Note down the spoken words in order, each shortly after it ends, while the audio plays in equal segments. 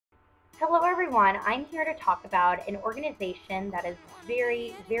Hello, everyone. I'm here to talk about an organization that is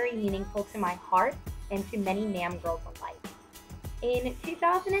very, very meaningful to my heart and to many NAM girls alike. In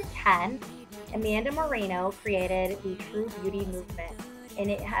 2010, Amanda Moreno created the True Beauty movement, and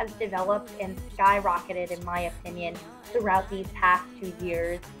it has developed and skyrocketed, in my opinion, throughout these past 2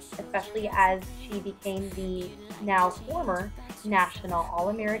 years, especially as she became the now former National All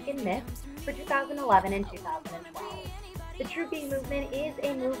American Miss for 2011 and 2012. The True Beauty movement is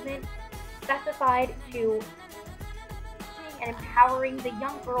a movement specified to and empowering the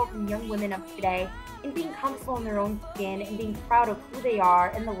young girls and young women of today in being comfortable in their own skin and being proud of who they are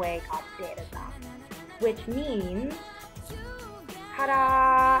and the way God created them. Which means,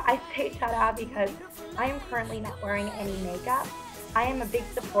 ta-da! I say ta-da because I am currently not wearing any makeup. I am a big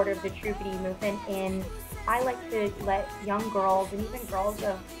supporter of the True Beauty movement, and I like to let young girls and even girls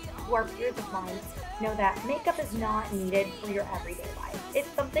who are peers of mine know that makeup is not needed for your everyday life. It's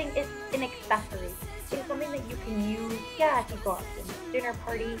an accessory. It's something that you can use, if you go out to a dinner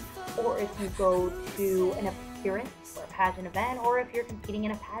party, or if you go to an appearance or a pageant event, or if you're competing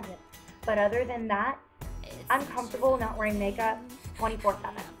in a pageant. But other than that, I'm comfortable not wearing makeup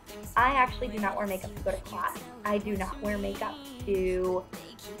 24/7. I actually do not wear makeup to go to class. I do not wear makeup to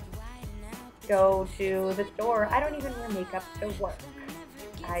go to the store. I don't even wear makeup to work.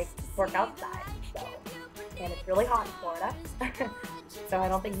 I work outside, and it's really hot in Florida, so I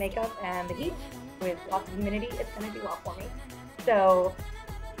don't think makeup and the heat with lots of humidity is going to do well for me. So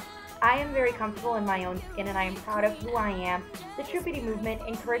I am very comfortable in my own skin, and I am proud of who I am. The True Beauty movement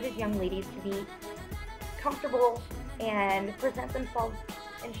encourages young ladies to be comfortable and present themselves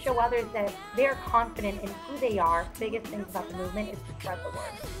and show others that they're confident in who they are. The biggest thing about the movement is to spread the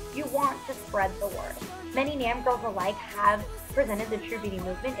word. You want to spread the word. Many NAM girls alike have presented the True Beauty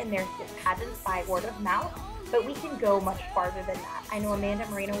movement in their pageants by word of mouth, but we can go much farther than that. I know Amanda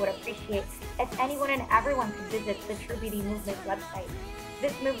Moreno would appreciate if anyone and everyone could visit the True Beauty movement website.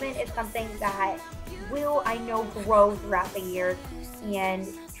 This movement is something that will, I know, grow throughout the years, and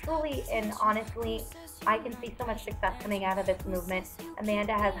truly and honestly, I can see so much success coming out of this movement.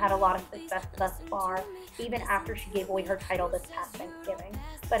 Amanda has had a lot of success thus far, even after she gave away her title this past Thanksgiving.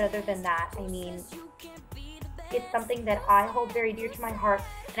 But other than that, I mean, it's something that I hold very dear to my heart,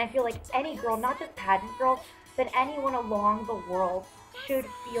 and I feel like any girl, not just pageant girls, but anyone along the world should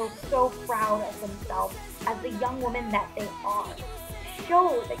feel so proud of themselves as the young woman that they are.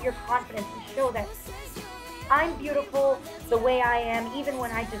 Show that you're confident and show that I'm beautiful the way I am, even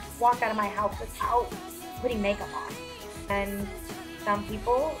when I just walk out of my house without putting makeup on. And some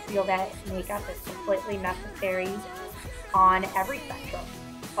people feel that makeup is completely necessary on every spectrum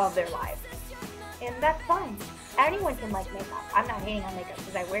of their life. And that's fine. Anyone can like makeup. I'm not hating on makeup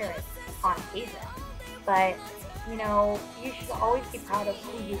because I wear it on occasion. But, you should always be proud of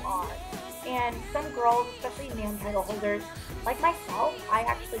who you are. And some girls, especially NAM title holders, like myself, I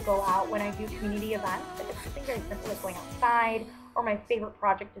actually go out when I do community events. If it's something very simple like going outside, or my favorite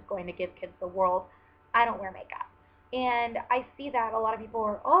project is going to give kids the world, I don't wear makeup. And I see that a lot of people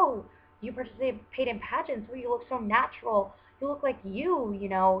are, oh, you participate in pageants where you look so natural. You look like you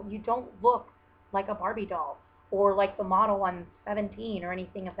don't look like a Barbie doll or like the model on 17 or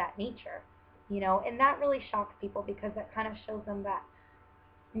anything of that nature. And that really shocks people because that kind of shows them that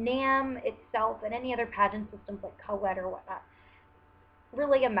NAM itself and any other pageant systems like co-ed or whatnot,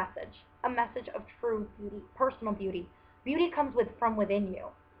 really a message of true beauty, personal beauty. Beauty comes from within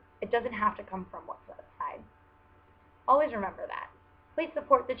you. It doesn't have to come from what's outside. Always remember that. Please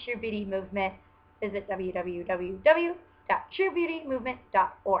support the True Beauty movement. Visit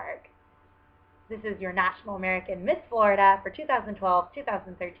www.truebeautymovement.org. This is your National American Miss Florida for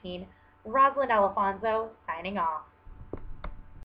 2012-2013, Rosalind Alfonso, signing off.